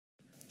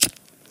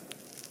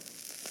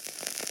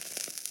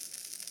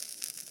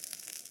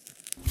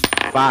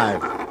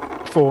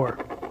5, 4,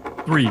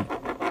 3, 2,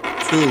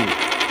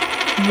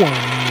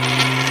 1.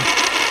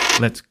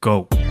 let's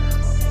go.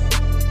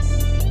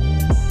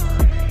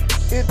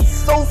 It's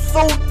so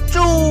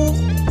Jules.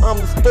 I'm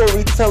the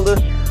storyteller,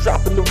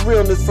 dropping the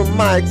realness from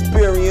my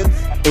experience.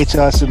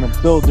 HLS in the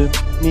building.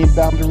 Need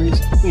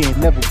boundaries? We ain't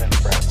never been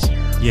friends.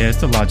 Yeah,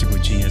 it's the logical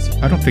genius.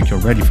 I don't think you're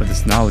ready for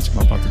this knowledge I'm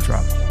about to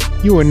drop.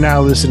 You are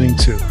now listening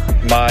to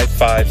My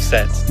 5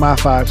 cents. My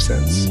 5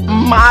 Cents.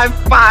 My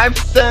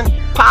 5-cent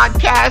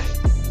podcast.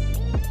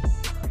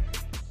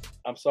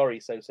 I'm sorry,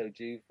 So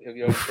Juve, if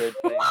you're in third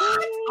place.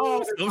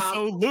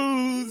 So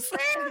lose.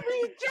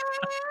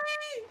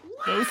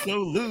 So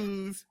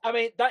lose. I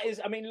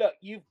mean, look,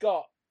 you've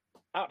got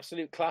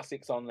absolute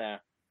classics on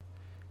there.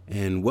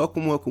 And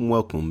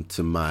welcome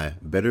to my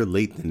Better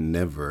Late Than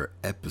Never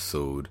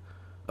episode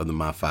of the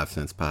My 5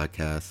 Cents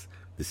podcast.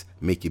 This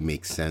Make It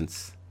Make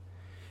Sense.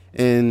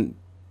 And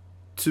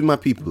to my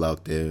people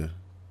out there,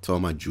 to all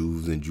my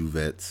Juves and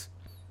Juvettes,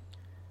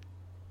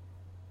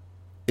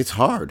 it's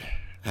hard.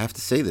 I have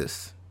to say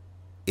this.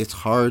 It's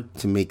hard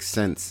to make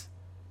sense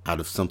out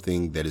of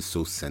something that is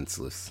so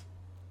senseless.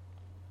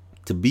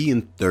 To be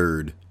in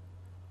third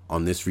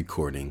on this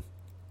recording,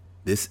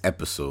 this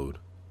episode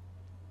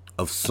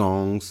of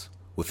songs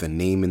with a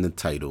name in the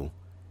title,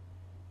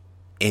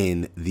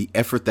 and the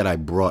effort that I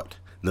brought,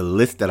 the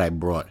list that I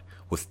brought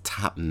was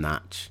top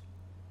notch.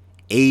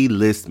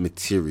 A-list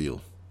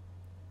material,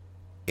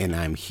 and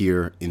I'm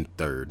here in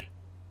third.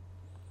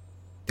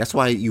 That's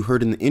why you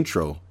heard in the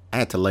intro, I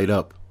had to light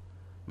up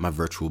my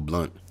virtual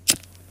blunt.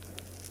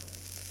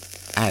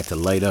 I had to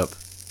light up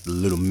the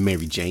little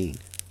Mary Jane.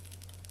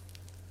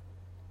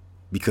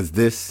 Because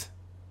this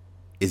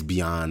is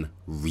beyond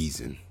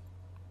reason.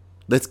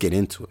 Let's get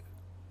into it.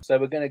 So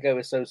we're going to go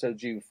with So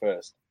Juve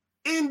first.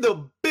 In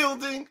the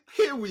building,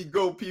 here we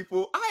go,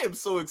 people. I am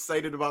so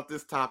excited about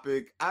this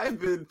topic. I've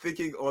been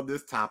thinking on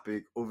this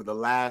topic over the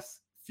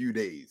last few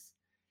days,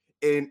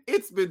 and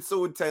it's been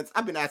so intense.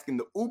 I've been asking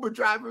the Uber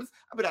drivers,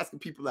 I've been asking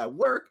people at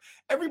work.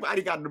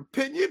 Everybody got an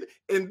opinion,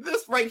 and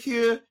this right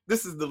here,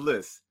 this is the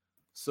list.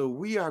 So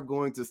we are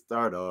going to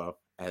start off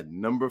at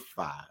number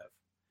 5.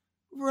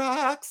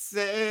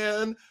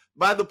 Roxanne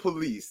by The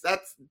Police.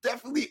 That's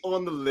definitely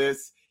on the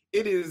list.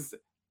 It is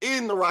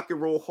in the Rock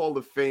and Roll Hall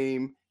of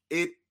Fame.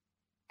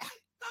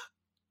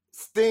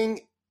 Sting,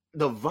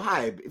 the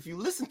vibe, if you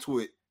listen to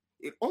it,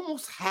 it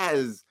almost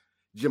has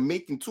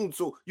Jamaican tunes.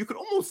 So you could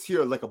almost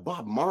hear like a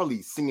Bob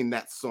Marley singing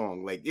that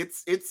song. Like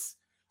it's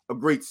a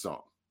great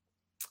song.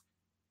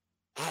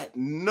 At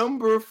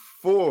number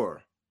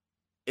 4,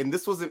 and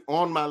this wasn't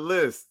on my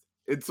list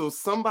until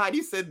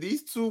somebody said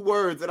these 2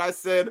 words, and I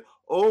said,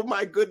 oh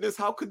my goodness,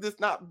 how could this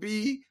not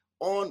be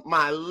on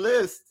my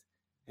list?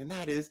 And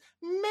that is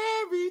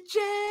Mary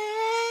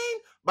Jane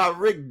by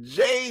Rick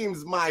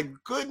James. My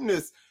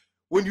goodness.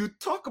 When you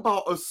talk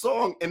about a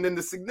song and then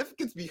the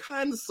significance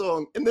behind the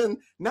song, and then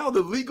now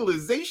the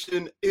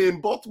legalization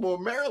in Baltimore,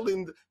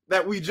 Maryland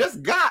that we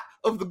just got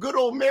of the good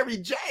old Mary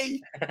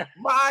J.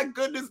 My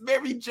goodness,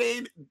 Mary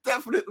Jane,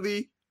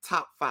 definitely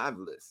top 5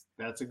 list.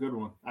 That's a good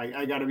one.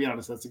 I got to be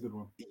honest, that's a good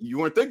one. You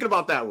weren't thinking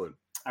about that one.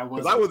 I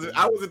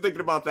wasn't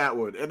thinking about that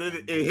one. And then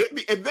it hit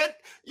me. And then,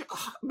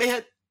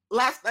 man,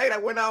 last night I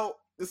went out.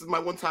 This is my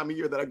one time a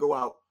year that I go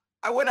out.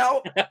 I went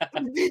out,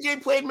 the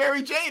DJ played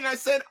Mary Jane, and I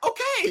said,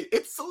 okay,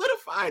 it's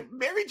solidified.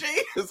 Mary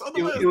Jane is on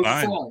the list.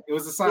 It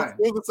was a sign.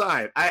 It was a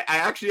sign. I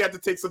actually had to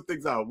take some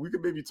things out. We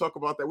could maybe talk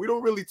about that. We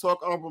don't really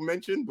talk honorable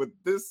mention, but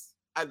this,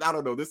 I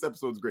don't know. This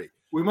episode's great.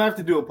 We might have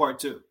to do a part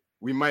 2.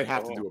 We might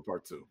have to do a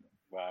part 2.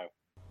 Wow.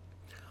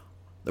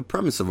 The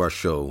premise of our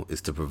show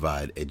is to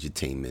provide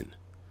edutainment.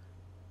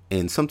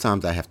 And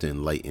sometimes I have to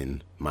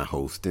enlighten my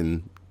host,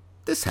 and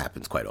this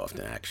happens quite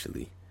often,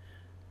 actually.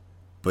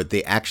 But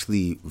they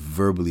actually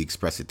verbally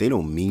express it. They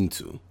don't mean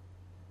to,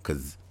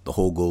 because the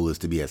whole goal is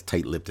to be as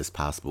tight-lipped as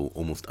possible,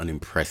 almost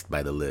unimpressed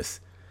by the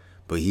list.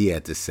 But he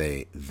had to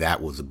say, that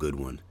was a good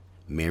one.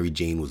 Mary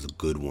Jane was a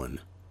good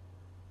one.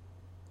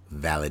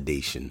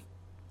 Validation.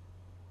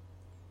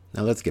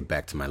 Now let's get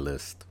back to my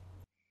list.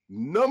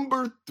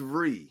 Number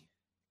 3.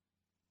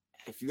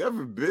 If you've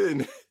ever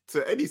been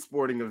to any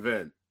sporting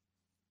event,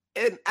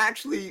 and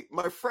actually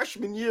my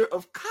freshman year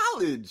of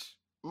college,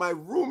 my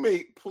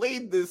roommate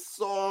played this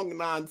song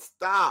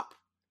nonstop,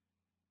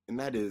 and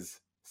that is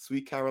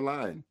Sweet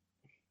Caroline.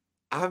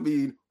 I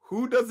mean,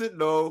 who doesn't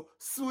know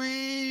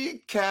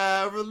Sweet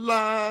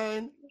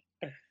Caroline?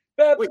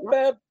 Wait,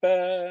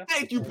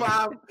 thank you,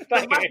 Bob.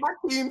 My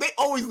team, they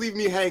always leave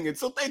me hanging,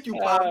 so thank you,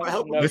 Bob, for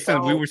helping me.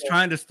 Listen, we were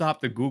trying to stop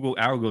the Google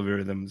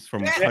algorithms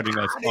from cutting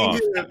us off,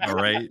 all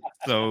right?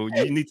 So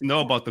you need to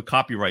know about the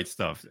copyright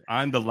stuff.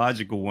 I'm the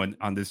logical one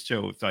on this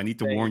show, so I need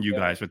to warn you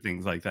guys for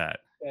things like that.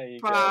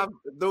 Bob,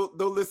 don't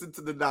listen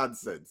to the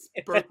nonsense.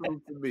 Personal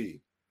to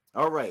me.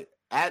 All right,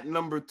 at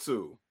number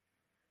 2,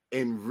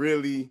 and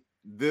really,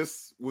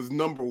 this was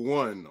number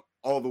 1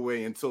 all the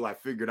way until I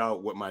figured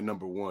out what my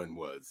number 1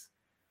 was.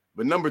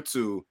 But number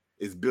 2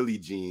 is Billie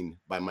Jean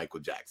by Michael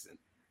Jackson.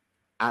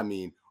 I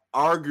mean,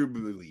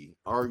 arguably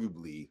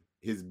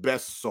his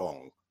best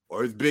song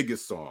or his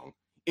biggest song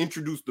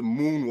introduced the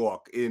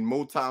moonwalk in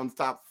Motown's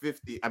top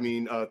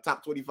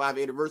 25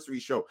 anniversary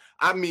show.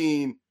 I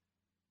mean,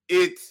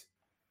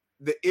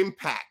 the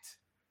impact,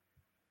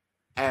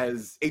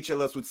 as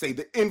HLS would say,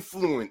 the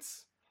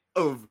influence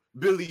of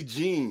Billie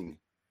Jean.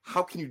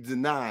 How can you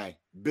deny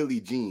Billie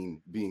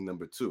Jean being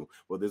number 2?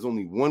 Well, there's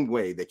only one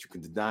way that you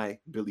can deny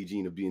Billie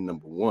Jean of being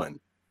number 1,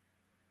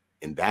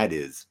 and that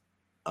is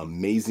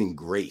Amazing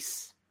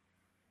Grace.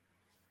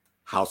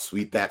 How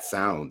sweet that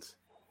sounds.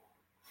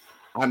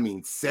 I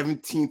mean,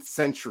 17th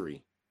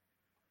century,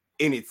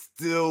 and it's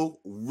still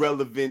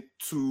relevant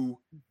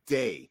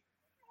today.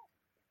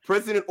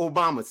 President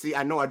Obama. See,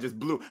 I know I just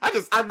blew. I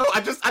know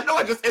I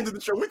just ended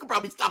the show. We could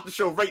probably stop the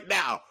show right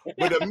now.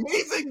 But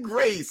Amazing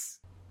Grace.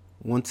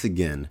 Once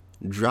again,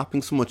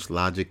 dropping so much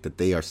logic that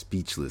they are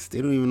speechless.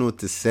 They don't even know what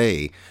to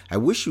say. I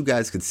wish you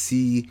guys could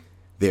see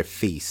their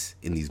face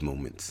in these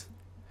moments.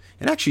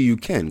 And actually, you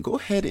can. Go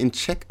ahead and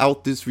check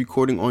out this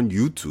recording on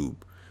YouTube.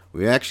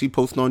 We're actually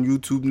posting on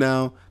YouTube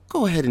now.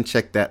 Go ahead and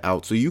check that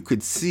out so you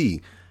could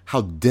see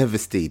how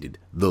devastated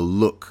the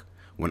look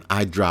when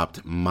I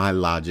dropped my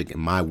logic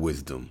and my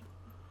wisdom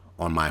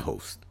on my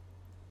host.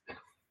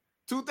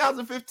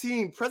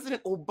 2015,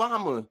 President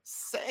Obama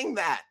sang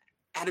that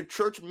at a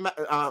church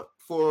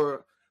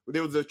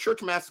there was a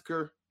church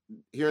massacre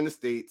here in the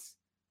States.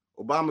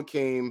 Obama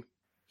came,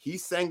 he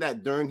sang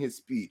that during his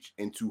speech,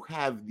 and to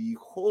have the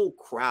whole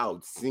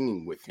crowd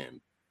singing with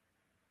him.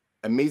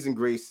 Amazing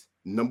Grace,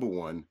 number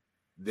 1.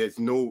 There's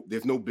no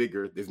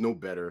bigger, there's no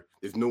better,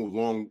 there's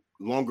no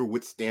longer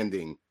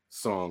withstanding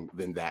song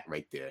than that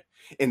right there.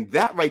 And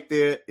that right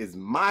there is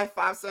my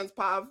 5 cents,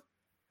 Pav.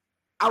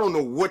 I don't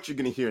know what you're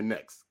gonna hear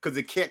next because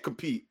it can't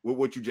compete with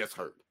what you just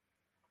heard.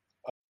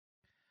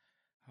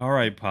 All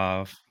right,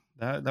 Pav.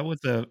 That was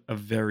a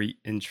very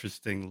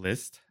interesting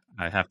list,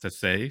 I have to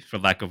say, for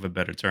lack of a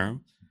better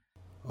term.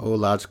 Oh,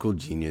 logical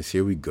genius.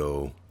 Here we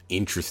go.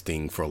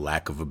 Interesting, for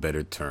lack of a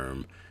better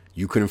term.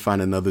 You couldn't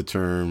find another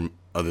term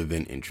other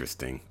than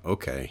interesting.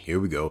 Okay, here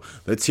we go.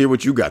 Let's hear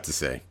what you got to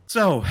say.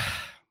 So,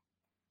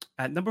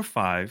 at number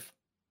 5,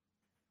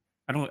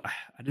 I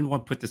didn't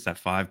want to put this at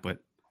 5, but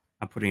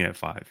I'm putting it at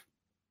 5.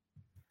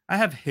 I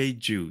have Hey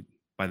Jude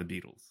by the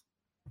Beatles.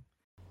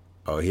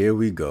 Oh, here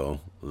we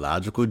go.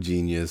 Logical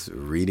genius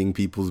reading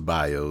people's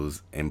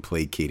bios and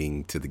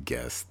placating to the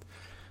guest.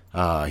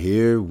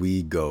 Here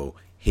we go.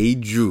 Hey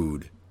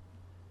Jude,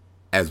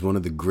 as one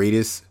of the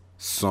greatest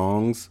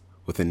songs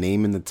with a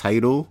name in the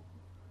title,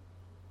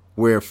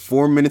 where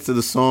 4 minutes of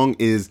the song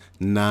is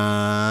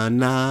na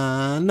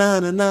na na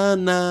na na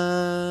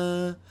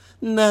na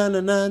na na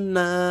na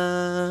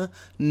na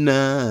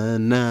na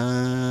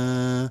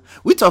na.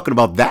 We talking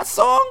about that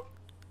song?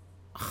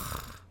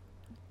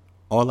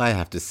 All I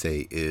have to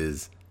say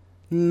is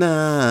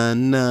na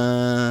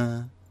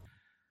na.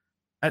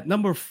 At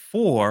number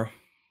 4,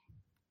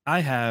 I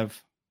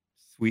have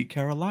Sweet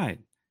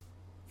Caroline.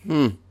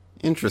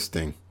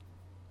 Interesting.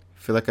 I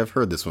feel like I've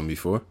heard this one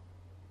before.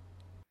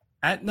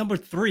 At number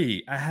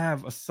 3, I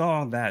have a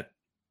song that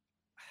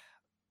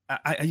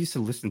I used to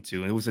listen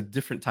to, and it was a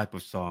different type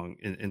of song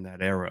in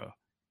that era.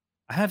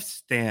 I have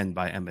Stand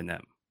by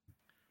Eminem.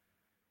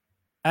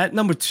 At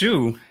number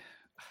 2,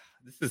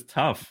 this is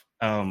tough.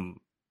 I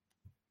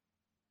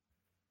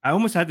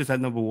almost had this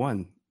at number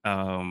 1,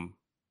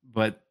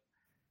 but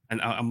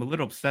I'm a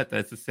little upset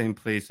that it's the same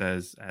place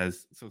as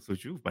So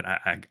Juve, but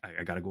I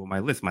gotta go with my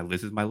list. My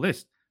list is my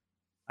list.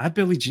 I have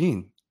Billie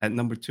Jean at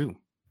number 2.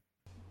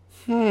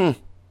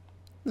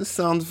 This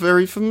sounds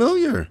very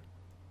familiar.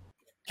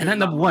 And at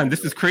number 1,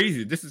 this is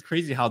crazy. This is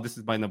crazy how this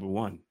is my number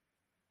 1.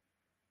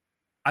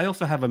 I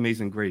also have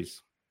Amazing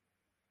Grace.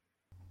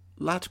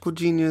 Logical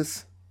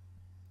genius,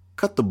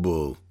 cut the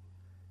bull.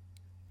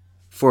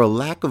 For a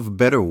lack of a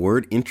better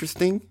word,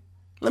 interesting,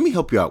 let me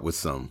help you out with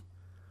some.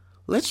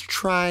 Let's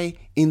try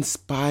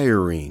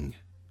inspiring,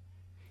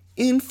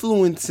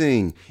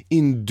 influencing,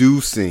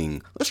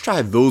 inducing. Let's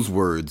try those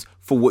words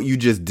for what you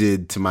just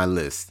did to my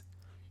list.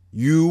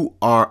 You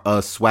are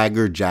a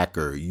swagger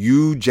jacker.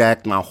 You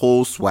jacked my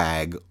whole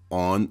swag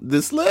on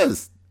this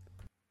list.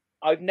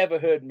 I've never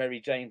heard Mary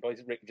Jane by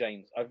Rick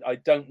James. I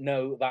don't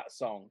know that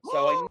song.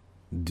 So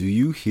Do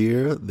you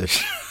hear the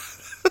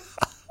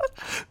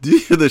Do you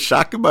hear the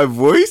shock in my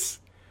voice?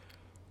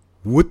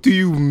 What do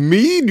you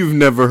mean you've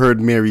never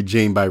heard Mary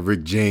Jane by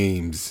Rick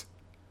James?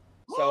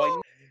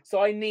 So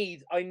I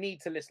need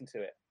to listen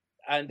to it.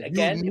 And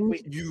again,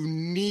 you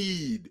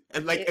need,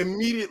 and like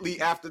immediately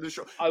after the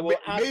show, I will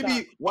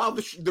maybe while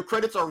the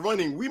credits are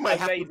running, we might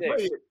have to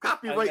play it.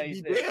 Copyright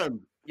be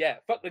damned. Yeah,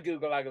 fuck the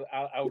Google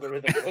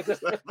algorithm.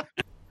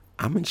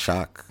 I'm in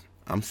shock.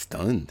 I'm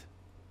stunned.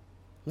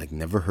 Like,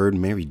 never heard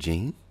Mary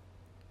Jane?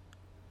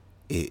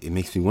 It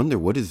makes me wonder,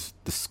 what is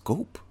the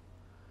scope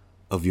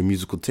of your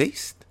musical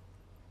taste?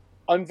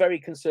 I'm very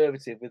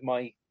conservative with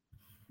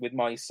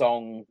my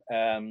song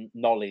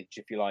knowledge,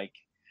 if you like.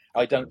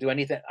 I don't do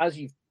anything, as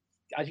you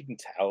can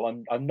tell.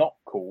 I'm not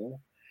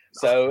cool.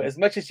 So as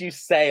much as you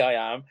say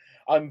I am,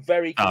 I'm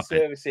very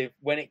conservative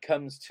when it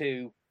comes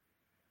to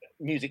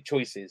music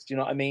choices. Do you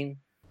know what I mean?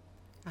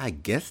 I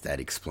guess that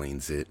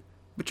explains it.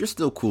 But you're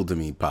still cool to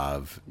me,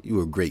 Pav. You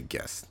were a great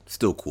guest.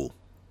 Still cool.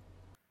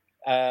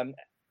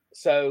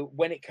 So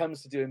when it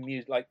comes to doing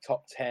music like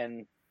top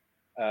 10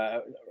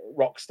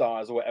 rock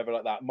stars or whatever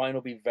like that, mine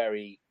will be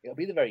it'll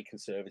be the very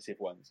conservative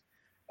ones.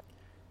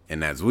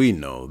 And as we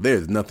know,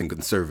 there's nothing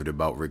conservative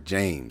about Rick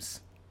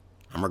James.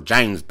 I'm Rick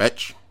James,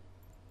 bitch.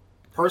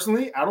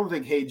 Personally, I don't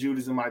think Hey Jude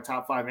is in my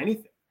top 5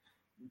 anything.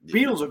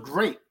 Beatles are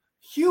great.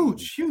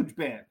 Huge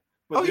band.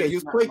 But he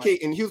was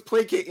placating. He was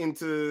placating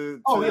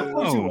to. Oh, yeah, of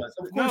course he was.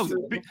 Of course he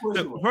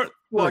was.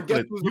 Well, I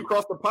guess who's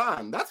across the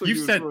pond. That's what you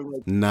said.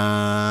 Like.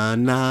 Na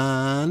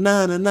na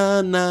na na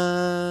na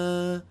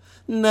na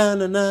na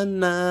na na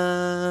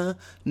na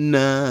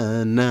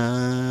na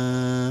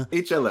na.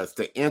 HLS,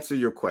 to answer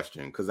your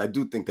question, because I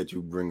do think that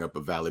you bring up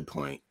a valid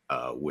point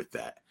with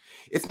that.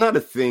 It's not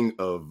a thing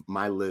of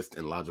my list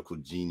and Logical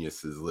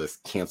Genius's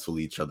list cancel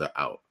each other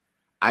out.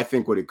 I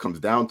think what it comes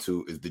down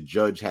to is the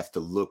judge has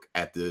to look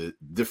at the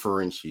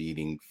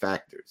differentiating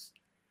factors.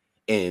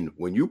 And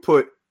when you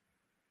put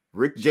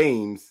Rick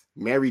James,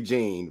 Mary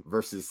Jane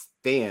versus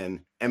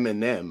Stan,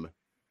 Eminem,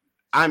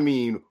 I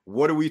mean,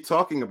 what are we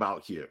talking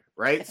about here,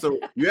 right? So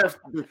you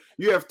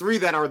have 3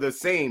 that are the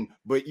same,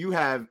 but you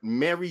have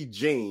Mary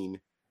Jane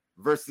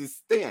versus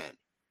Stan.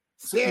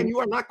 Stan, you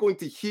are not going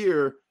to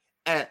hear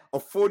at a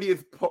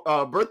 40th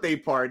birthday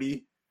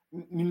party.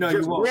 No,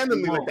 just you won't.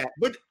 randomly like that.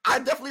 But I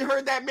definitely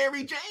heard that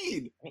Mary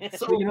Jane.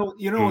 So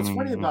you know what's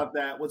funny about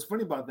that? What's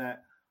funny about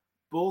that?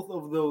 Both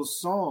of those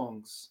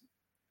songs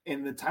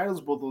and the titles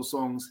of both those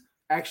songs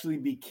actually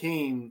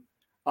became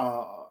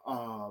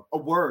a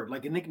word,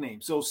 like a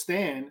nickname. So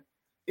Stan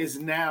is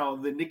now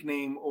the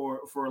nickname or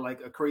for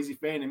like a crazy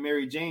fan, and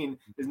Mary Jane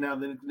is now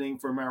the nickname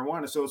for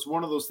marijuana. So it's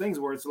one of those things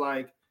where it's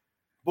like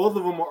both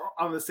of them are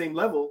on the same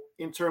level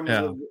in terms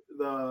of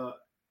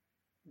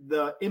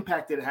the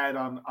impact it had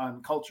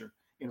on culture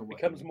in a way. It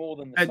becomes more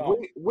than the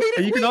song.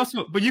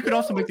 You could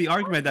also make the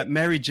argument that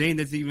Mary Jane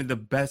is even the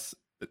best.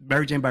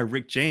 Mary Jane by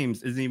Rick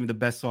James isn't even the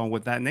best song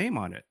with that name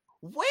on it.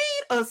 Wait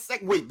a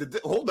sec. Wait,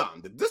 hold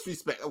on. The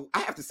disrespect. I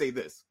have to say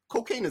this.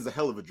 Cocaine is a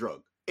hell of a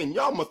drug, and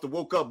y'all must have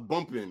woke up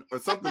bumping or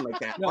something like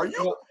that. Are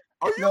you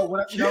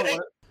kidding?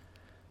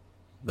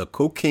 The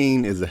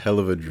Cocaine is a hell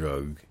of a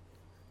drug.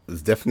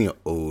 It's definitely an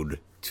ode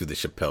to the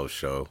Chappelle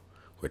Show,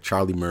 where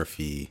Charlie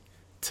Murphy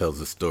tells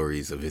the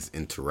stories of his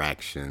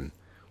interaction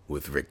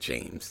with Rick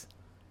James.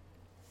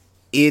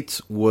 It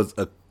was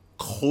a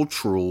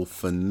cultural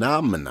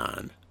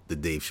phenomenon, the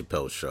Dave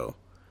Chappelle Show.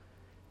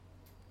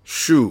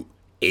 Shoot,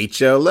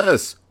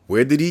 HLS,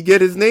 where did he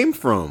get his name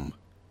from?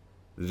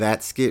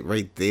 That skit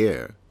right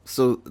there.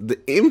 So the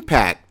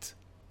impact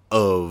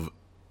of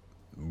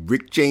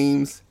Rick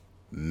James,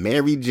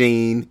 Mary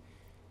Jane,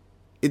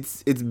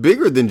 it's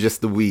bigger than just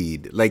the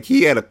weed. Like,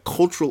 he had a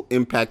cultural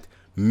impact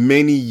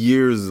many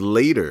years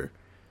later.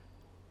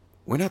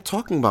 We're not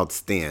talking about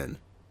Stan.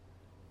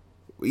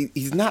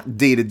 He's not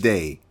day to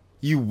day.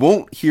 You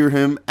won't hear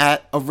him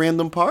at a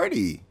random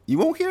party. You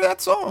won't hear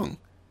that song.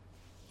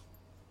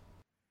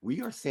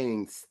 We are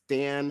saying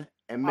Stan,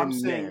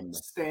 Eminem,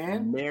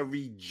 Stan,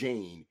 Mary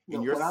Jane, and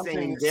no, you're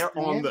saying they're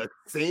on the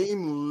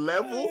same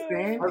level.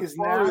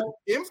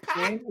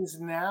 Stan is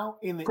now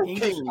in the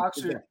English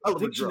Oxford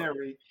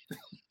Dictionary.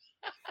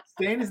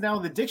 Stan is now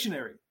in the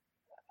dictionary.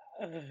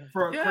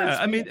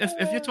 I mean,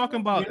 if you're talking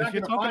about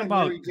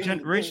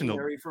generational,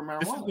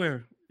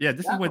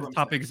 this is where the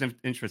topic is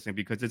interesting,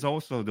 because it's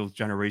also those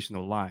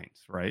generational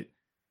lines, right?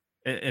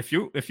 If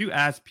you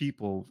ask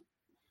people,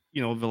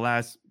 the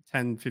last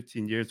 10,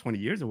 15 years, 20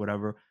 years or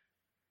whatever,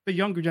 the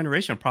younger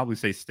generation will probably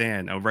say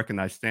Stan or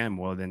recognize Stan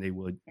more than they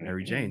would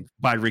Mary Jane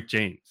by Rick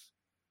James.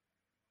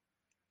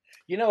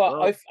 You know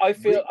what? I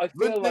feel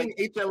like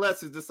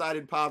HLS has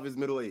decided Pav is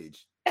middle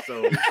age.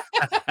 So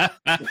that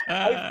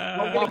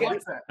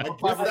works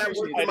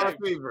in my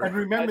favor. And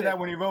remember that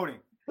when you're voting.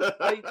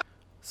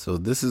 So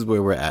this is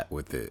where we're at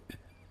with it.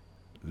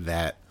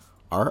 That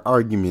our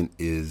argument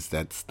is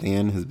that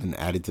Stan has been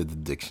added to the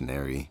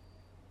dictionary,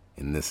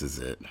 and this is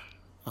it.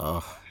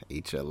 Oh,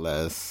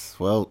 HLS.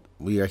 Well,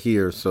 we are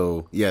here.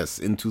 So yes,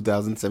 in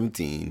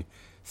 2017,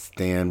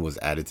 Stan was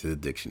added to the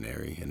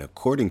dictionary, and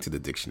according to the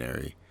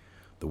dictionary,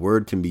 the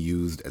word can be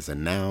used as a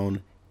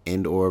noun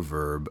and or a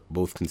verb,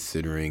 both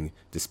considering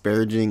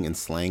disparaging and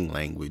slang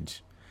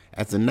language.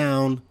 As a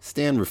noun,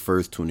 Stan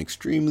refers to an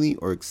extremely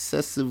or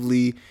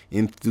excessively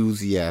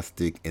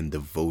enthusiastic and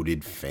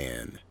devoted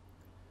fan.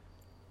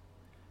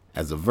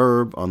 As a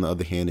verb, on the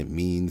other hand, it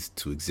means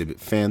to exhibit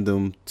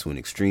fandom to an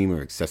extreme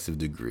or excessive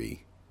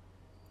degree.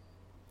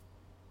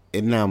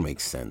 It now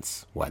makes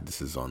sense why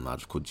this is on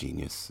Logical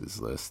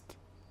Genius's list.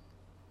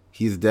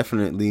 He is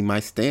definitely my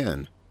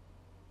Stan.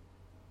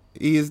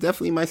 He is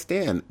definitely my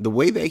Stan. The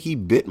way that he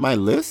bit my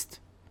list,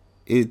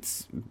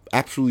 it's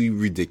absolutely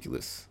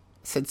ridiculous.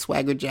 I said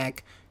Swagger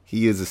Jack,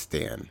 he is a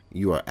Stan.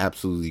 You are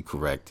absolutely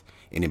correct,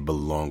 and it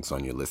belongs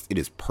on your list. It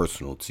is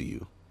personal to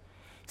you.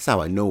 That's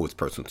how I know it's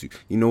personal to you.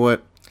 You know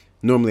what?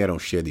 Normally I don't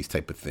share these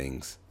type of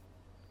things,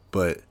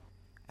 but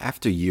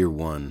after year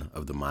 1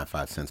 of the My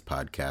 5 Cents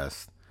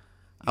podcast,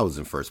 I was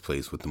in first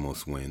place with the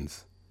most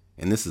wins.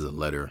 And this is a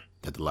letter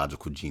that the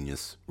Logical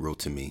Genius wrote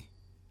to me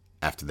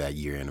after that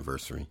year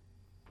anniversary.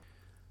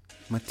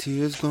 My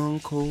tears gone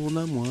cold,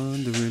 I'm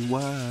wondering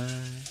why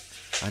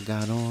I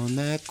got on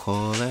that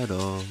call at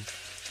all.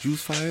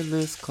 Juice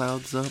fireless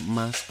clouds up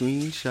my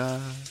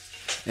screenshot,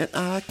 and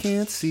I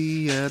can't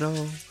see at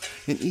all.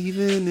 And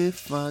even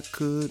if I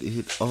could,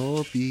 it'd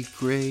all be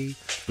great.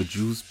 But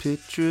Juice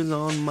pictures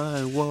on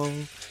my wall,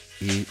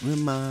 it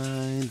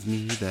reminds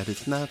me that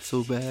it's not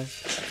so bad.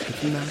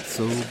 It's not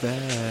so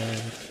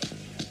bad.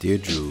 Dear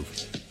Drew,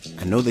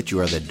 I know that you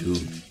are that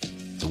dude,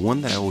 the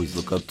one that I always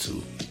look up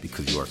to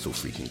because you are so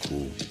freaking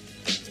cool.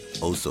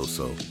 Oh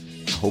so.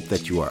 I hope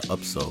that you are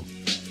up so,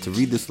 to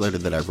read this letter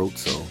that I wrote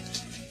so,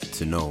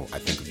 to know I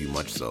think of you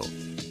much so.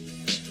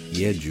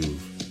 Yeah, Drew,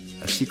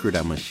 a secret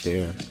I must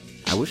share.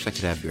 I wish I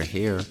could have your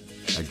hair.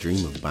 I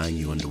dream of buying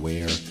you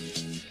underwear.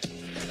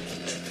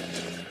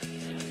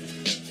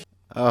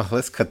 Oh,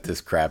 let's cut this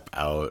crap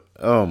out.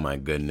 Oh my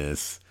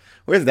goodness.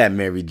 Where's that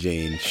Mary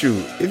Jane?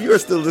 Shoot, if you are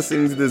still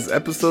listening to this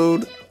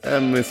episode,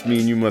 that must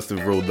mean you must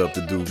have rolled up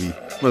the doobie.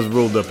 Must have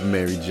rolled up a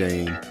Mary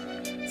Jane.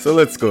 So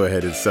let's go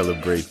ahead and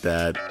celebrate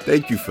that.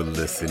 Thank you for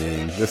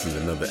listening. This is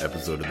another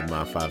episode of the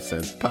My 5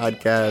 Cents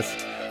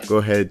podcast. Go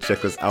ahead,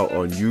 check us out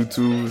on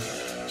YouTube.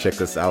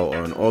 Check us out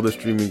on all the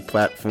streaming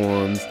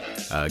platforms.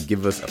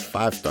 Give us a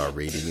 5-star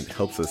rating. It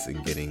helps us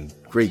in getting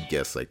great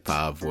guests like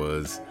Pav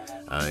was,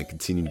 and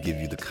continue to give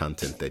you the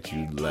content that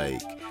you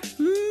like.